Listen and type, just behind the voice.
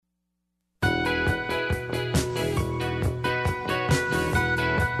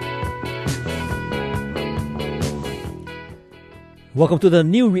Welcome to the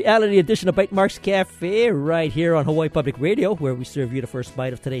new reality edition of Bytemarks Cafe right here on Hawaii Public Radio, where we serve you the first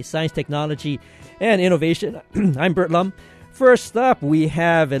bite of today's science, technology, and innovation. I'm Bert Lum. First up, we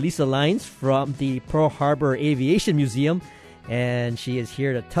have Elisa Lines from the Pearl Harbor Aviation Museum, and she is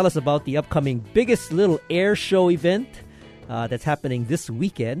here to tell us about the upcoming Biggest Little Air Show event that's happening this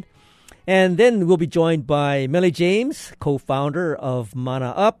weekend. And then we'll be joined by Melly James, co-founder of Mana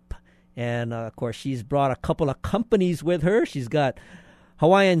Up. And, of course, she's brought a couple of companies with her. She's got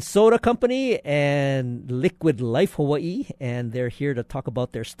Hawaiian Soda Company and Liquid Life Hawaii, and they're here to talk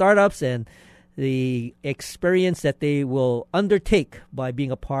about their startups and the experience that they will undertake by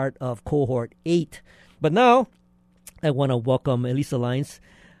being a part of Cohort 8. But now I want to welcome Elisa Lines.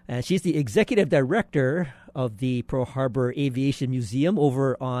 She's the executive director of the Pearl Harbor Aviation Museum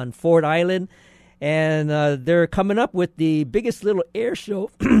over on Ford Island. And they're coming up with the Biggest Little Air Show.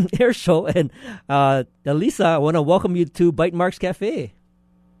 And Elisa, I want to welcome you to Bytemarks Cafe.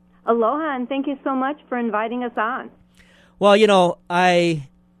 Aloha, and thank you so much for inviting us on. Well, you know, I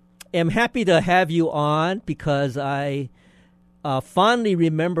am happy to have you on because I fondly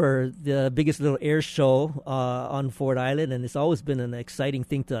remember the Biggest Little Air Show on Ford Island, and it's always been an exciting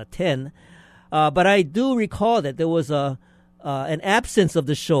thing to attend. But I do recall that there was an absence of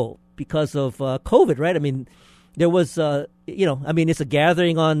the show because of COVID, right? I mean, there was, it's a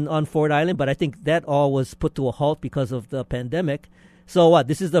gathering on Ford Island, but I think that all was put to a halt because of the pandemic. So what?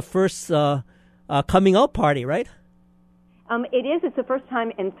 This is the first coming out party, right? It is. It's the first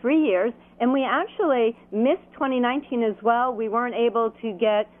time in 3 years, and we actually missed 2019 as well. We weren't able to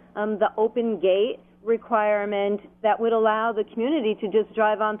get the open gate requirement that would allow the community to just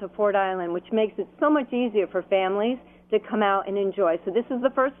drive onto Ford Island, which makes it so much easier for families to come out and enjoy. So this is the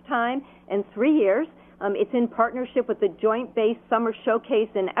first time in 3 years. It's in partnership with the Joint Base Summer Showcase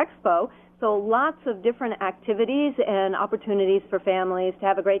and Expo. So lots of different activities and opportunities for families to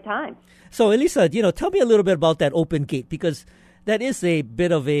have a great time. So Elisa, tell me a little bit about that open gate, because that is a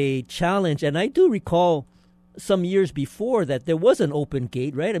bit of a challenge. And I do recall some years before that there was an open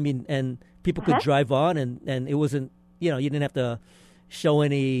gate, right? I mean, and people could drive on and it wasn't, you didn't have to show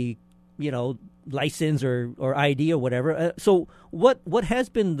any, license or ID or whatever. So what has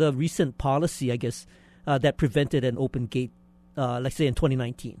been the recent policy, I guess, that prevented an open gate, let's say in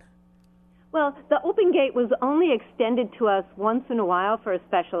 2019? Well, the open gate was only extended to us once in a while for a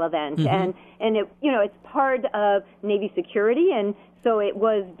special event, and it, it's part of Navy security, and so it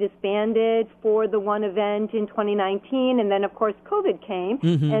was disbanded for the one event in 2019, and then of course COVID came,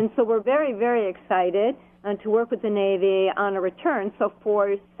 and so we're very, very excited to work with the Navy on a return. So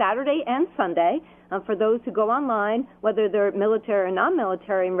for Saturday and Sunday, for those who go online, whether they're military or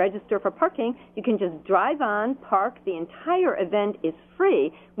non-military, and register for parking, you can just drive on, park. The entire event is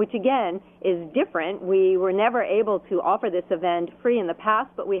free, which again is different. We were never able to offer this event free in the past,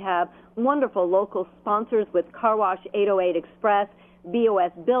 but we have wonderful local sponsors with Car Wash 808 Express,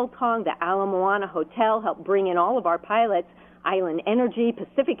 BOS Biltong, the Ala Moana Hotel helped bring in all of our pilots, Island Energy,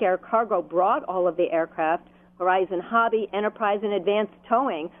 Pacific Air Cargo brought all of the aircraft, Horizon Hobby, Enterprise, and Advanced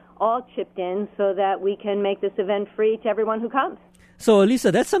Towing all chipped in so that we can make this event free to everyone who comes. So,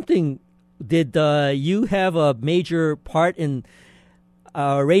 Elisa, that's something, did you have a major part in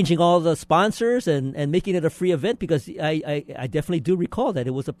arranging all the sponsors and making it a free event? Because I definitely do recall that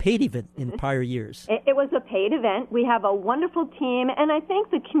it was a paid event in prior years. It was a paid event. We have a wonderful team, and I think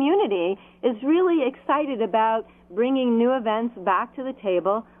the community is really excited about bringing new events back to the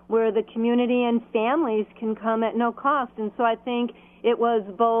table where the community and families can come at no cost. And so I think it was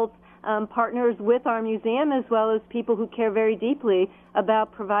both partners with our museum as well as people who care very deeply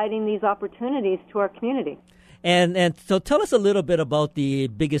about providing these opportunities to our community. And so tell us a little bit about the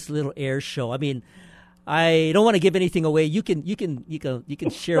Biggest Little Air Show. I mean, I don't want to give anything away. You can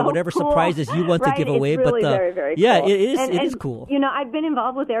share so whatever cool. surprises you want to give away. It's really but very, very cool. Yeah, it is cool. I've been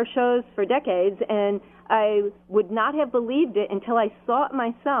involved with air shows for decades, and I would not have believed it until I saw it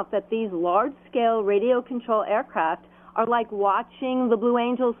myself that these large-scale radio control aircraft are like watching the Blue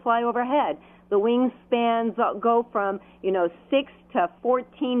Angels fly overhead. The wingspans go from 6 to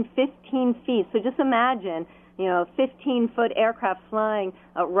 14, 15 feet. So just imagine 15-foot aircraft flying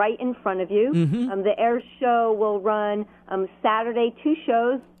right in front of you. The air show will run Saturday 2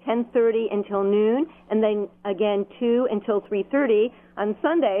 shows, 10:30 until noon, and then again 2 until 3:30. On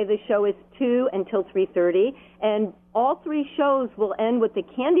Sunday, the show is 2 until 3:30, and all 3 shows will end with the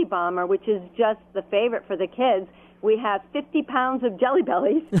Candy Bomber, which is just the favorite for the kids. We have 50 pounds of Jelly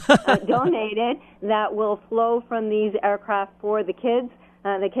Bellies donated that will flow from these aircraft for the kids.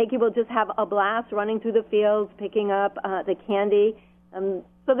 The keiki will just have a blast running through the fields, picking up the candy.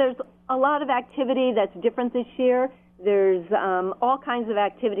 So there's a lot of activity that's different this year There's all kinds of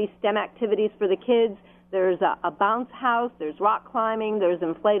activities, STEM activities for the kids. There's a bounce house. There's rock climbing. There's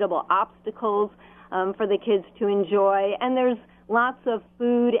inflatable obstacles for the kids to enjoy. And there's lots of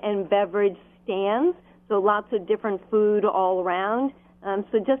food and beverage stands, so lots of different food all around.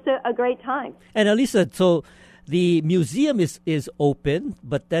 So just a great time. And Elisa, so the museum is open,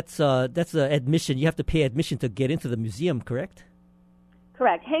 but that's admission. You have to pay admission to get into the museum, correct?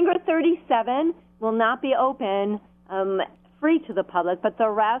 Correct. Hangar 37 will not be open free to the public, but the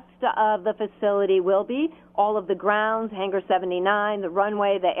rest of the facility will be. All of the grounds, Hangar 79, the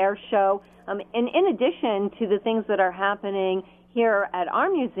runway, the air show. And in addition to the things that are happening here at our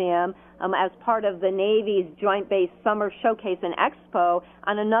museum, as part of the Navy's Joint Base Summer Showcase and Expo,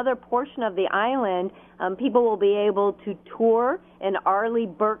 on another portion of the island, people will be able to tour an Arleigh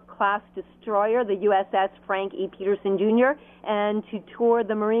Burke-class destroyer, the USS Frank E. Peterson Jr., and to tour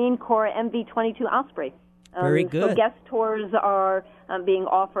the Marine Corps MV-22 Osprey. Very good. So guest tours are being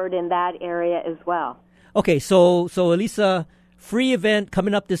offered in that area as well. Okay, so Elisa, free event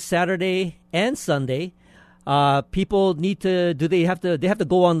coming up this Saturday and Sunday. People need to. They have to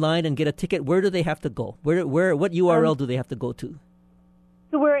go online and get a ticket. Where do they have to go? What URL do they have to go to?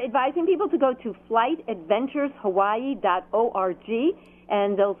 So we're advising people to go to flightadventureshawaii.org,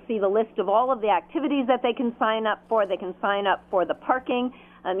 and they'll see the list of all of the activities that they can sign up for. They can sign up for the parking,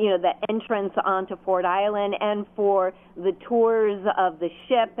 the entrance onto Ford Island, and for the tours of the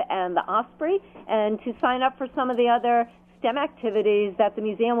ship and the Osprey, and to sign up for some of the other STEM activities that the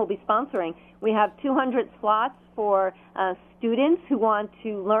museum will be sponsoring. We have 200 slots for students who want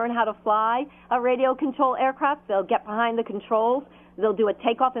to learn how to fly a radio-controlled aircraft. They'll get behind the controls. They'll do a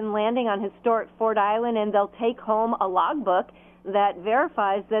takeoff and landing on historic Ford Island, and they'll take home a logbook that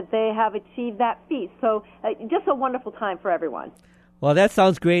verifies that they have achieved that feat. So just a wonderful time for everyone. Well, that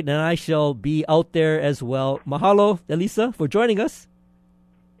sounds great, and I shall be out there as well. Mahalo, Elisa, for joining us.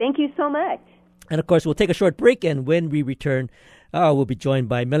 Thank you so much. And, of course, we'll take a short break, and when we return, we'll be joined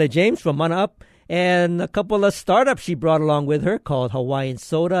by Melly James from Mana Up and a couple of startups she brought along with her called Hawaiian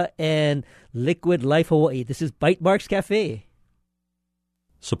Soda and Liquid Life Hawaii. This is Bytemarks Cafe.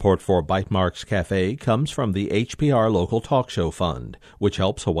 Support for Bytemarks Cafe comes from the HPR Local Talk Show Fund, which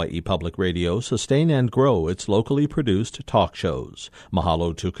helps Hawaii Public Radio sustain and grow its locally produced talk shows.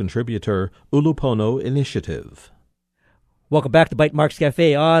 Mahalo to contributor Ulupono Initiative. Welcome back to Bytemarks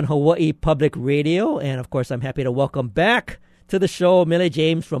Cafe on Hawaii Public Radio. And, of course, I'm happy to welcome back to the show Melly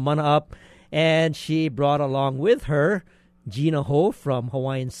James from Mana Up. And she brought along with her Gina Ho from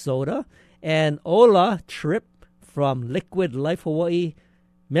Hawaiian Soda and Ola Tripp from Liquid Life Hawaii.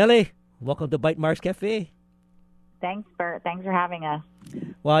 Melly, welcome to Bytemarks Cafe. Thanks, Bert. Thanks for having us.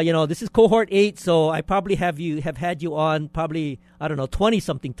 Well, this is Cohort 8, so I probably have had you on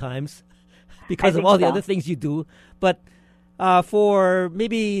 20-something times because of all the other things you do. But for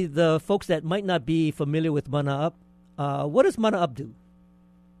maybe the folks that might not be familiar with Mana Up, what does Mana Up do?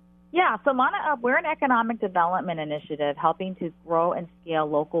 Yeah, so Mana Up, we're an economic development initiative helping to grow and scale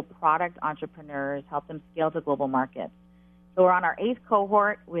local product entrepreneurs, help them scale to global markets. So we're on our 8th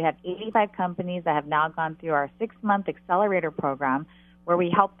cohort. We have 85 companies that have now gone through our 6-month accelerator program where we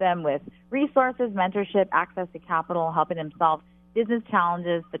help them with resources, mentorship, access to capital, helping them solve business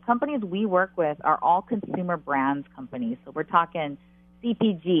challenges. The companies we work with are all consumer brands companies. So we're talking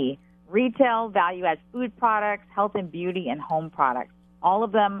CPG, retail, value-add food products, health and beauty, and home products. All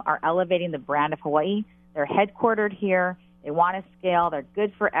of them are elevating the brand of Hawaii. They're headquartered here. They want to scale. They're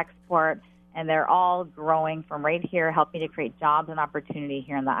good for export. And they're all growing from right here, helping to create jobs and opportunity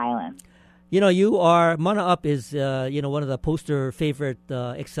here in the island. Mana Up is, one of the poster favorite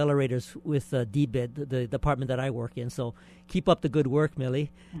accelerators with DBID, the department that I work in. So keep up the good work, Melly.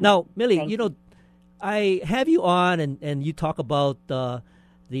 Now, Melly, I have you on and you talk about the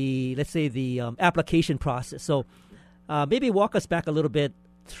application process. So maybe walk us back a little bit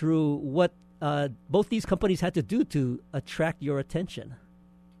through what both these companies had to do to attract your attention.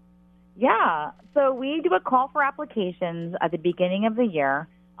 Yeah, so we do a call for applications at the beginning of the year.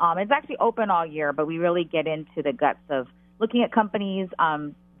 It's actually open all year, but we really get into the guts of looking at companies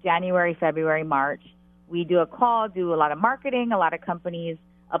January, February, March. We do a call, do a lot of marketing, a lot of companies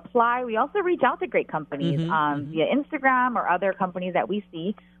apply. We also reach out to great companies via Instagram or other companies that we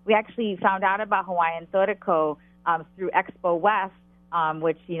see. We actually found out about Hawaiian Soda Co. Through Expo West,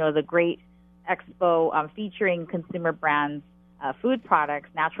 which is a great expo featuring consumer brands, food products,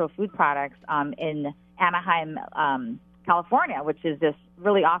 natural food products in Anaheim, California, which is just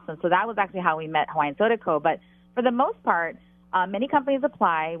really awesome. So that was actually how we met Hawaiian Soda Co. But for the most part, many companies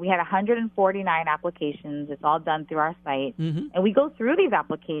apply. We had 149 applications. It's all done through our site. And we go through these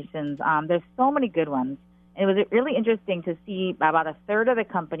applications. There's so many good ones. And it was really interesting to see about a third of the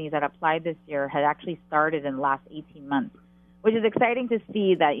companies that applied this year had actually started in the last 18 months, which is exciting to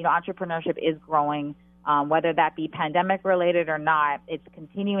see that, entrepreneurship is growing, whether that be pandemic related or not. It's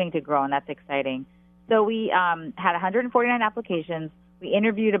continuing to grow, and that's exciting. So we had 149 applications. We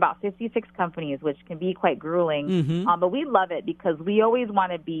interviewed about 56 companies, which can be quite grueling, but we love it because we always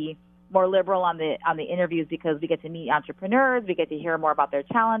want to be more liberal on the interviews because we get to meet entrepreneurs, we get to hear more about their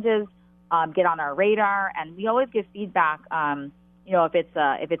challenges, get on our radar, and we always give feedback.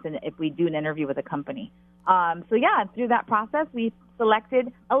 If we do an interview with a company. Through that process, we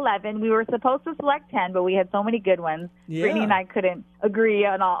selected 11. We were supposed to select 10, but we had so many good ones. Yeah. Brittany and I couldn't agree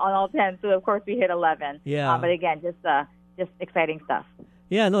on all 10, so of course we hit 11. Yeah. But again, just exciting stuff.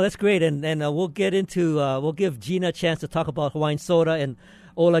 Yeah, no, that's great, and we'll get into we'll give Gina a chance to talk about Hawaiian soda, and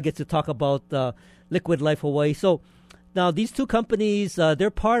Ola gets to talk about Liquid Life Hawaii. So now these two companies, they're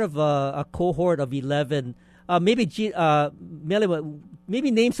part of a cohort of 11. Maybe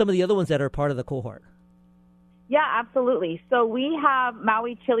name some of the other ones that are part of the cohort. Yeah, absolutely. So we have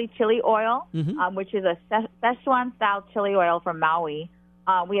Maui chili oil, which is a Szechuan-style chili oil from Maui.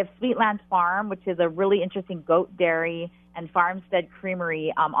 We have Sweetlands Farm, which is a really interesting goat dairy and farmstead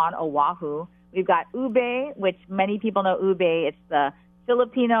creamery on Oahu. We've got ube, which many people know ube. It's the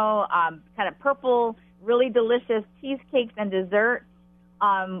Filipino kind of purple, really delicious cheesecakes and desserts.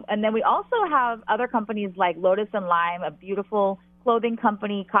 And then we also have other companies like Lotus and Lime, a beautiful clothing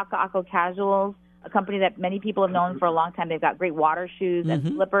company, Kaka'ako Casuals, a company that many people have known for a long time. They've got great water shoes and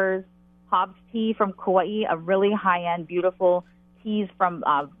slippers. Hobbs Tea from Kauai, a really high-end, beautiful teas from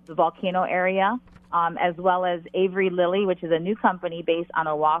the volcano area, as well as Avery Lily, which is a new company based on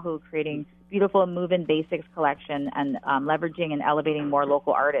Oahu, creating beautiful Move-In Basics collection and leveraging and elevating more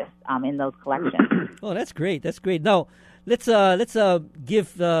local artists in those collections. Oh, that's great. That's great. Now, let's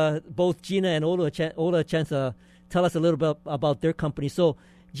give both Gina and Ola a chance to tell us a little bit about their company. So,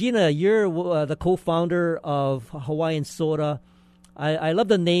 Gina, you're the co-founder of Hawaiian Soda. I love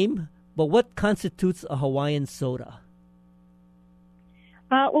the name, but what constitutes a Hawaiian soda?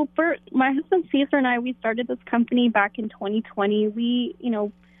 Bert, my husband Caesar and I, we started this company back in 2020. We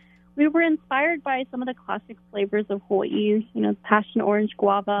were inspired by some of the classic flavors of Hawaii, passion orange,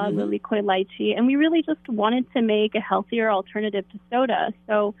 guava, lilikoi, lychee, and we really just wanted to make a healthier alternative to soda.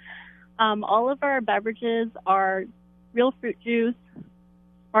 So all of our beverages are real fruit juice,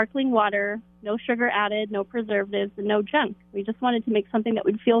 sparkling water, no sugar added, no preservatives, and no junk. We just wanted to make something that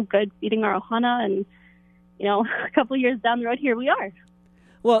would feel good feeding our ohana, and, a couple years down the road, here we are.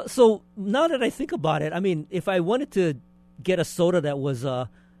 Well, so now that I think about it, I mean, if I wanted to get a soda that was a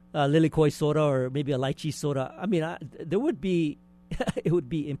lilikoi soda or maybe a lychee soda, I mean, it would be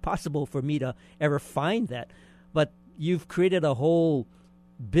impossible for me to ever find that. But you've created a whole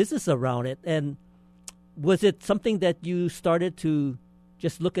business around it. And was it something that you started to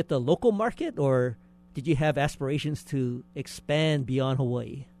just look at the local market, or did you have aspirations to expand beyond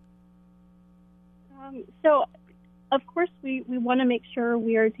Hawaii? So, of course, we want to make sure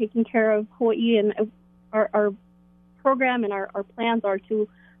we are taking care of Hawaii, and our program and our plans are to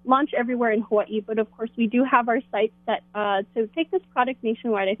launch everywhere in Hawaii. But, of course, we do have our sights set to take this product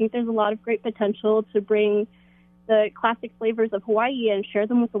nationwide. I think there's a lot of great potential to bring the classic flavors of Hawaii and share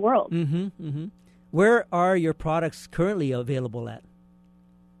them with the world. Where are your products currently available at?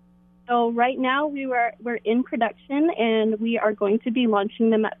 So right now we're in production, and we are going to be launching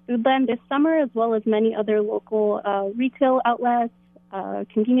them at Foodland this summer, as well as many other local retail outlets,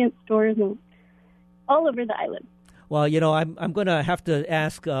 convenience stores, and all over the island. Well, I'm going to have to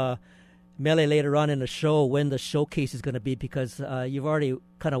ask Mele later on in the show when the showcase is going to be, because you've already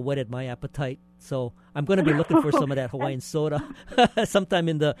kind of whetted my appetite. So I'm going to be looking for some of that Hawaiian soda sometime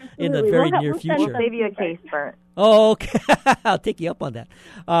in the very near future. We'll save you a case, Bert. Oh, okay. I'll take you up on that.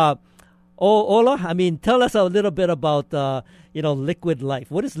 Ola, I mean, tell us a little bit about Liquid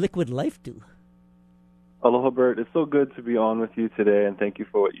Life. What does Liquid Life do? Aloha, Bert. It's so good to be on with you today, and thank you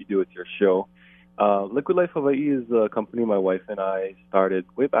for what you do with your show. Liquid Life Hawaii is a company my wife and I started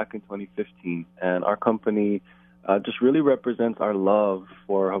way back in 2015, and our company just really represents our love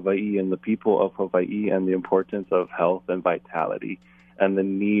for Hawaii and the people of Hawaii, and the importance of health and vitality and the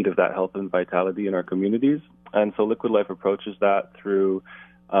need of that health and vitality in our communities. And so Liquid Life approaches that through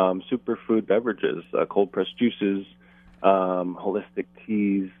superfood beverages, cold-pressed juices, holistic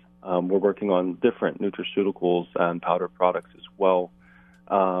teas. We're working on different nutraceuticals and powder products as well.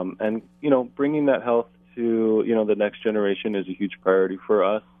 And, bringing that health to, the next generation is a huge priority for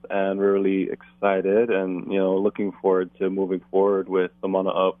us, and we're really excited and, looking forward to moving forward with the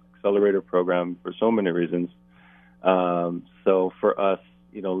Mana Up Accelerator program for so many reasons. So for us,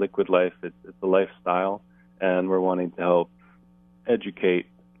 Liquid Life, it's a lifestyle. and we're wanting to help educate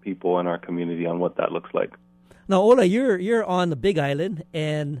people in our community on what that looks like. Now, Ola, you're on the Big Island,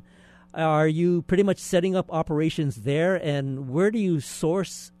 and are you pretty much setting up operations there? And where do you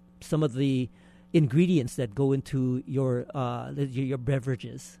source some of the ingredients that go into your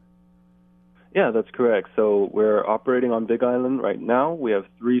beverages? Yeah, that's correct. So we're operating on Big Island right now. We have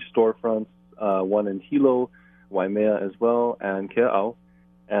 3 storefronts, one in Hilo, Waimea as well, and Ke'au.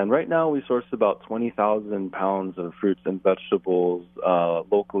 And right now we source about 20,000 pounds of fruits and vegetables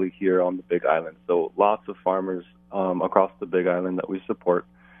locally here on the Big Island. So lots of farmers across the Big Island that we support.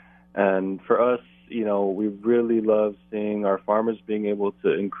 And for us, we really love seeing our farmers being able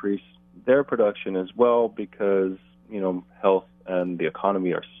to increase their production as well because, health and the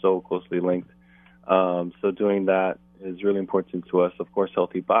economy are so closely linked. So doing that is really important to us. Of course,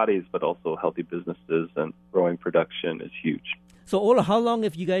 healthy bodies, but also healthy businesses, and growing production is huge. So, Ola, how long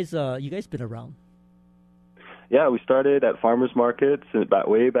have you guys been around? Yeah, we started at farmers markets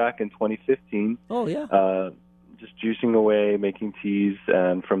way back in 2015. Oh, yeah. Just juicing away, making teas,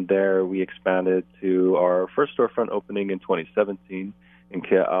 and from there we expanded to our first storefront opening in 2017. In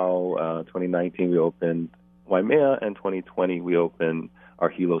Ke'au, 2019 we opened Waimea, and 2020 we opened our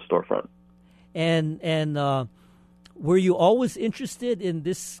Hilo storefront. And were you always interested in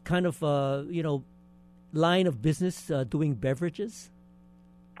this kind of line of business, doing beverages?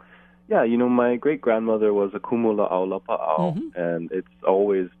 Yeah, my great-grandmother was a kumula au lapa'au, and it's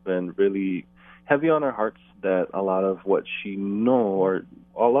always been really heavy on our hearts that a lot of what she knew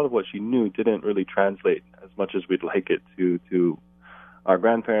didn't really translate as much as we'd like it to our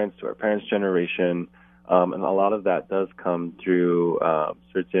grandparents, to our parents' generation. And a lot of that does come through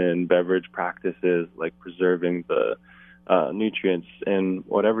certain beverage practices, like preserving the nutrients in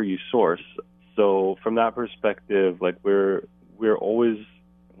whatever you source. So from that perspective, we're always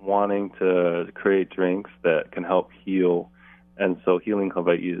wanting to create drinks that can help heal. And so healing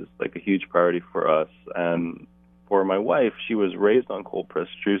Hawaii is a huge priority for us. And for my wife, she was raised on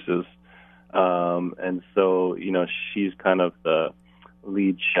cold-pressed juices. And so, she's kind of the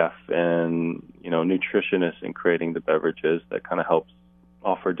lead chef and, nutritionist in creating the beverages that kind of helps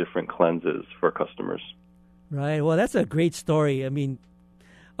offer different cleanses for customers. Right. Well, that's a great story. I mean,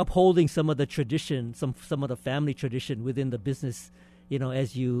 upholding some of the tradition, some of the family tradition within the business,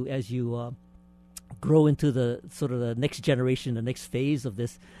 as you grow into the sort of the next generation, the next phase of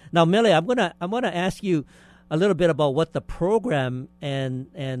this. Now, Mele, I'm gonna ask you a little bit about what the program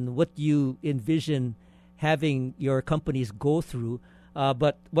and what you envision having your companies go through.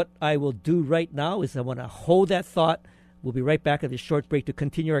 But what I will do right now is I want to hold that thought. We'll be right back at this short break to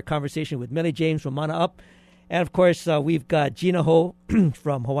continue our conversation with Mele James from Mana Up. And, of course, we've got Gina Ho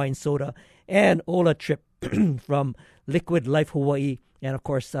from Hawaiian Soda and Ola Tripp from Liquid Life Hawaii. And, of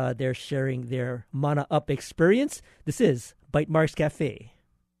course, they're sharing their Mana Up experience. This is Bytemarks Cafe.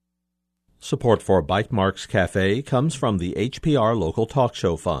 Support for Bytemarks Cafe comes from the HPR Local Talk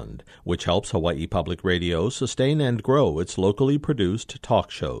Show Fund, which helps Hawaii Public Radio sustain and grow its locally produced talk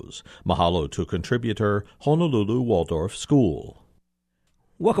shows. Mahalo to contributor Honolulu Waldorf School.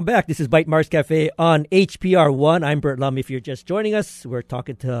 Welcome back. This is Bytemarks Cafe on HPR1. I'm Bert Lum. If you're just joining us, we're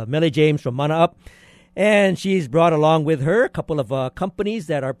talking to Mele James from Mana Up. And she's brought along with her a couple of companies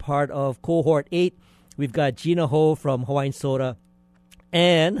that are part of Cohort 8. We've got Gina Ho from Hawaiian Soda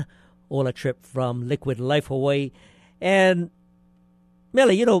and Ola Tripp from Liquid Life Hawaii. And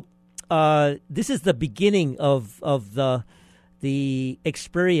Mele, this is the beginning of the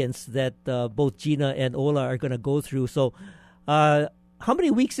experience that both Gina and Ola are going to go through. So how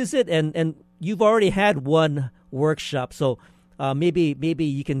many weeks is it? And you've already had one workshop. So maybe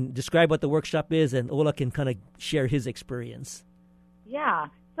you can describe what the workshop is, and Ola can kind of share his experience. Yeah.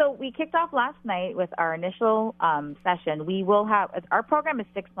 So we kicked off last night with our initial session. We will have our program is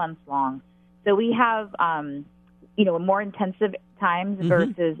 6 months long, so we have more intensive times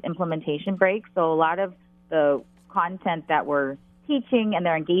versus implementation breaks. So a lot of the content that we're teaching and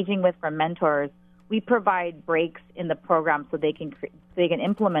they're engaging with from mentors, we provide breaks in the program so they can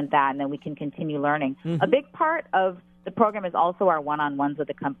implement that, and then we can continue learning. A big part of the program is also our one-on-ones with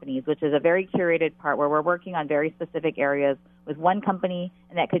the companies, which is a very curated part where we're working on very specific areas with one company,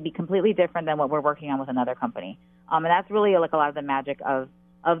 and that could be completely different than what we're working on with another company. And that's really a lot of the magic of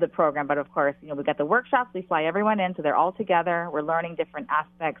the program. But, of course, we've got the workshops. We fly everyone in, so they're all together. We're learning different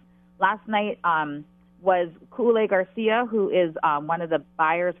aspects. Last night was Ku'ule Garcia, who is one of the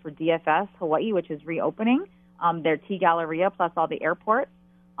buyers for DFS Hawaii, which is reopening their Tea Galleria plus all the airports.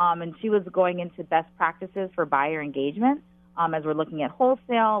 And she was going into best practices for buyer engagement as we're looking at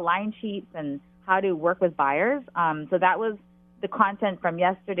wholesale, line sheets, and how to work with buyers. So that was the content from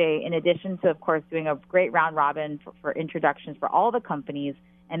yesterday, in addition to, of course, doing a great round robin for introductions for all the companies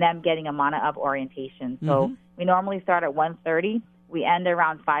and them getting a Mana Up orientation. So we normally start at 1:30. We end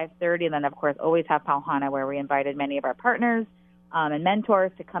around 5:30, and then, of course, always have Pauhana, where we invited many of our partners and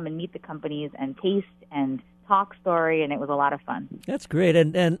mentors to come and meet the companies and taste and talk story, and it was a lot of fun. That's great.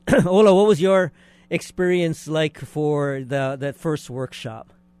 And Ola, what was your experience like for that first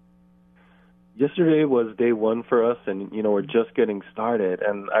workshop? Yesterday was day one for us, and, we're just getting started,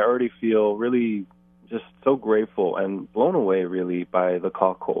 and I already feel really just so grateful and blown away, really, by the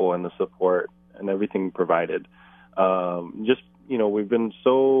Cohort and the support and everything provided. We've been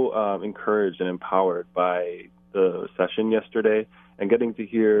so encouraged and empowered by the session yesterday, and getting to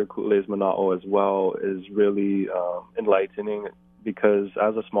hear Ku'ule's Mana'o as well is really enlightening, because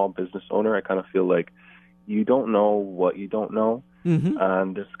as a small business owner, I kind of feel like you don't know what you don't know.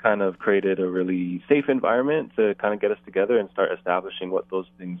 And this kind of created a really safe environment to kind of get us together and start establishing what those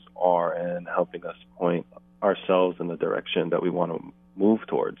things are and helping us point ourselves in the direction that we want to move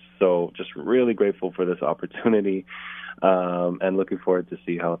towards. So just really grateful for this opportunity and looking forward to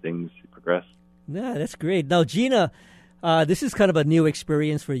see how things progress. Yeah, that's great. Now, Gina, this is kind of a new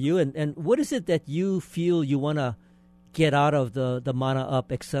experience for you. And what is it that you feel you want to get out of the Mana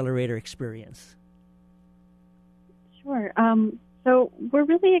Up Accelerator experience? Sure. So we're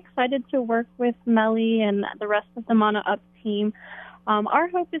really excited to work with Melly and the rest of the Mana Up team. Our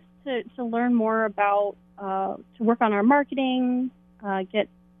hope is to learn more about, to work on our marketing, get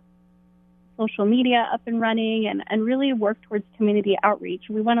social media up and running, and really work towards community outreach.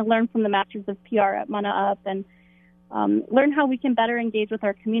 We want to learn from the Masters of PR at Mana Up and learn how we can better engage with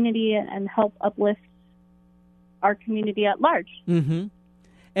our community and help uplift our community at large. Mm-hmm.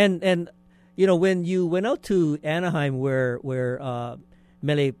 And when you went out to Anaheim, where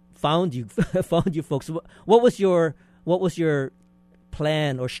Mele found you folks, what was your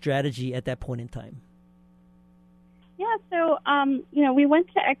plan or strategy at that point in time? Yeah, so we went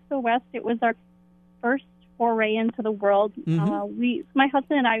to Expo West. It was our first foray into the world. My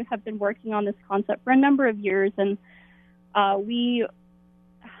husband and I have been working on this concept for a number of years, and we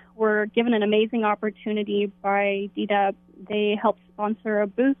were given an amazing opportunity by DDEP. They helped sponsor a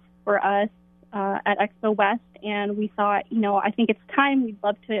booth for us at Expo West, and we thought, I think it's time. We'd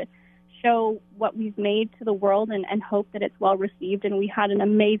love to show what we've made to the world and hope that it's well received. And we had an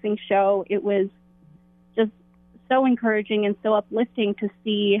amazing show. It was just so encouraging and so uplifting to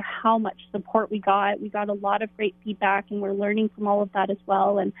see how much support we got. We got a lot of great feedback, and we're learning from all of that as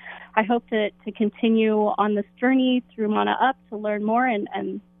well. And I hope to continue on this journey through Mana Up to learn more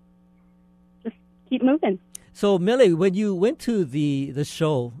and just keep moving. So, Mele, when you went to the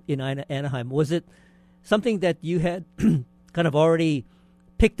show in Anaheim, was it something that you had kind of already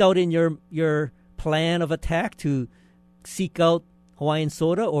picked out in your plan of attack to seek out Hawaiian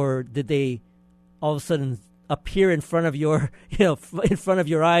soda, or did they all of a sudden appear in front of your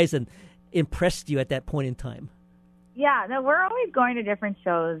eyes and impressed you at that point in time? Yeah, no, we're always going to different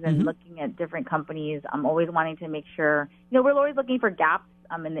shows and looking at different companies. I'm always wanting to make sure, we're always looking for gaps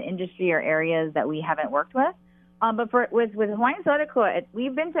in the industry or areas that we haven't worked with. But with Hawaiian Soda Co.,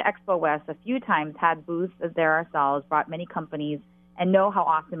 we've been to Expo West a few times, had booths there ourselves, brought many companies, and know how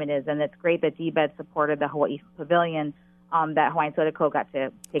awesome it is. And it's great that DBED supported the Hawaii Pavilion that Hawaiian Soda Co. got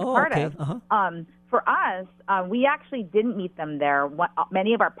to take part of. For us, we actually didn't meet them there.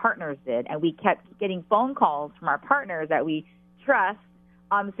 Many of our partners did, and we kept getting phone calls from our partners that we trust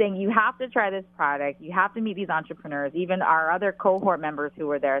saying, you have to try this product. You have to meet these entrepreneurs. Even our other cohort members who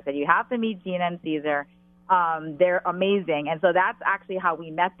were there said, you have to meet Gina and Caesar. They're amazing. And so that's actually how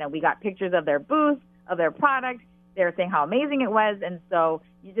we met them. We got pictures of their booth, of their product. They were saying how amazing it was. And so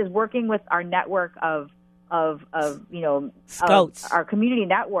you're just working with our network of scouts, our community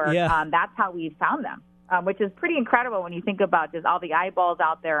network. That's how we found them, which is pretty incredible when you think about just all the eyeballs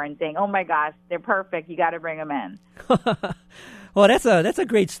out there and saying, oh my gosh, they're perfect. You got to bring them in. Well, that's a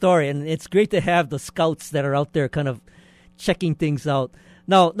great story, and it's great to have the scouts that are out there kind of checking things out.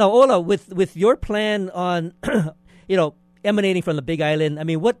 Now, Ola, with your plan on, emanating from the Big Island, I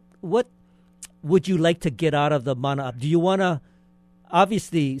mean, what would you like to get out of the Mana Up? Do you want to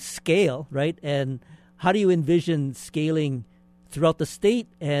obviously scale, right? And how do you envision scaling throughout the state,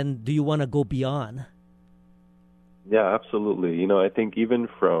 and do you want to go beyond? Yeah, absolutely. I think even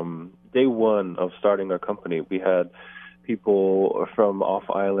from day one of starting our company, we had people from off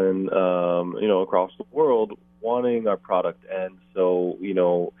island, across the world wanting our product. And so,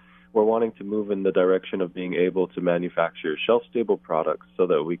 we're wanting to move in the direction of being able to manufacture shelf-stable products so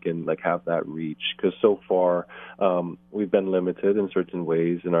that we can have that reach. Because so far, we've been limited in certain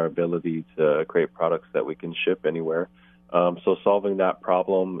ways in our ability to create products that we can ship anywhere. So solving that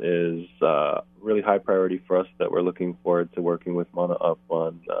problem is really high priority for us that we're looking forward to working with Mana Up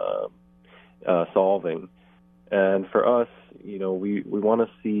on solving. And for us, we want to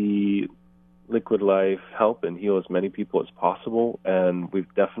see Liquid Life help and heal as many people as possible, and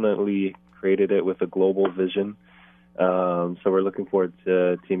we've definitely created it with a global vision. So we're looking forward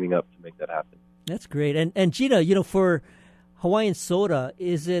to teaming up to make that happen. That's great. And Gina, for Hawaiian Soda,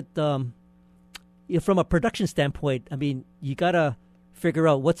 is it from a production standpoint? I mean, you gotta figure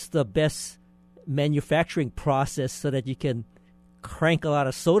out what's the best manufacturing process so that you can crank a lot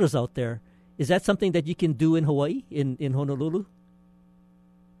of sodas out there. Is that something that you can do in Hawaii, in Honolulu?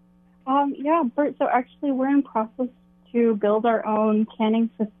 Yeah, Bert. So actually, we're in process to build our own canning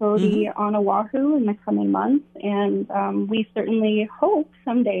facility on Oahu in the coming months, and we certainly hope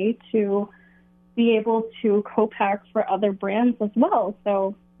someday to be able to co-pack for other brands as well.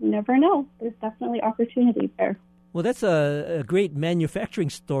 So you never know. There's definitely opportunity there. Well, that's a great manufacturing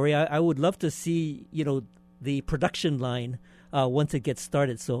story. I would love to see, the production line once it gets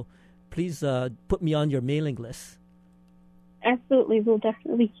started. So please put me on your mailing list. Absolutely. We'll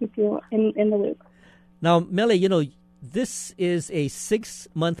definitely keep you in the loop. Now, Mele, this is a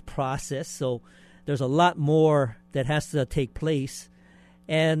 6-month process, so there's a lot more that has to take place.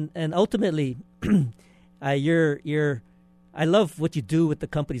 And ultimately, I love what you do with the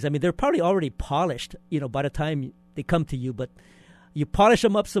companies. I mean, they're probably already polished, by the time they come to you, but you polish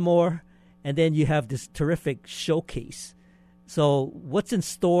them up some more, and then you have this terrific showcase. So what's in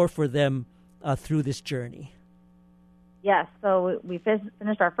store for them through this journey? Yes, so we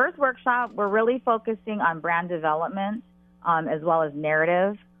finished our first workshop. We're really focusing on brand development as well as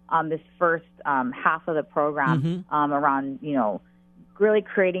narrative this first half of the program around, really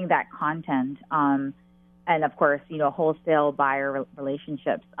creating that content and, of course, wholesale buyer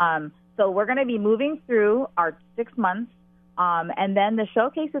relationships. So we're going to be moving through our 6 months, and then the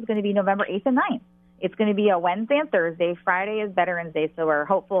showcase is going to be November 8th and 9th. It's going to be a Wednesday and Thursday. Friday is Veterans Day, so we're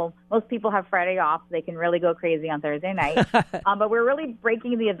hopeful. Most people have Friday off, so they can really go crazy on Thursday night. But we're really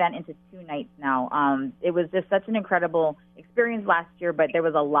breaking the event into 2 nights now. It was just such an incredible experience last year, but there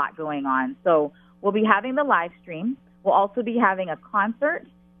was a lot going on. So we'll be having the live stream. We'll also be having a concert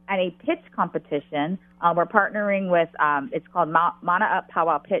and a pitch competition. We're partnering with, it's called Mana Up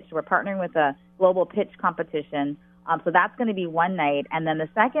Powwow Pitch. We're partnering with a global pitch competition. So that's going to be one night. And then the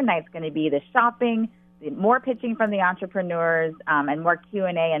second night's going to be the shopping, more pitching from the entrepreneurs, and more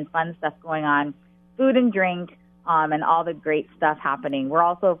Q&A and fun stuff going on, food and drink, and all the great stuff happening. We're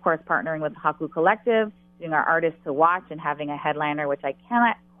also, of course, partnering with the Haku Collective, doing our Artists to Watch, and having a headliner, which I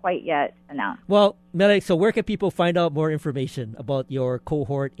cannot quite yet announce. Well, Mele, so where can people find out more information about your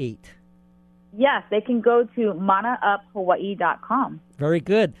Cohort 8? Yes, they can go to manauphawaii.com. Very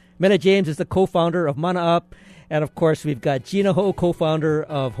good. Mele James is the co-founder of Mana Up. And, of course, we've got Gina Ho, co-founder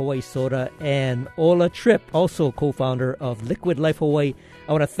of Hawaii Soda, and Ola Tripp, also co-founder of Liquid Life Hawaii.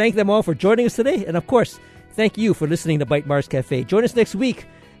 I want to thank them all for joining us today. And, of course, thank you for listening to Bytemarks Cafe. Join us next week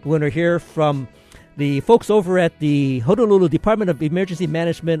when we're here from the folks over at the Honolulu Department of Emergency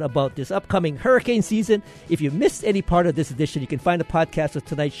Management about this upcoming hurricane season. If you missed any part of this edition, you can find the podcast of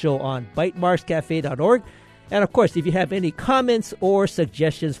tonight's show on bytemarkscafe.org. And, of course, if you have any comments or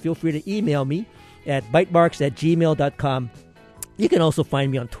suggestions, feel free to email me at bytemarks@gmail.com. You can also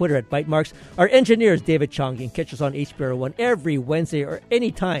find me on Twitter at Bytemarks. Our engineer is David Chong. You can catch us on HPR One every Wednesday or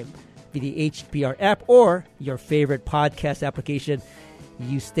anytime via the HPR app or your favorite podcast application.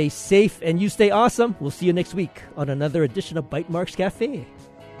 You stay safe and you stay awesome. We'll see you next week on another edition of Bytemarks Cafe.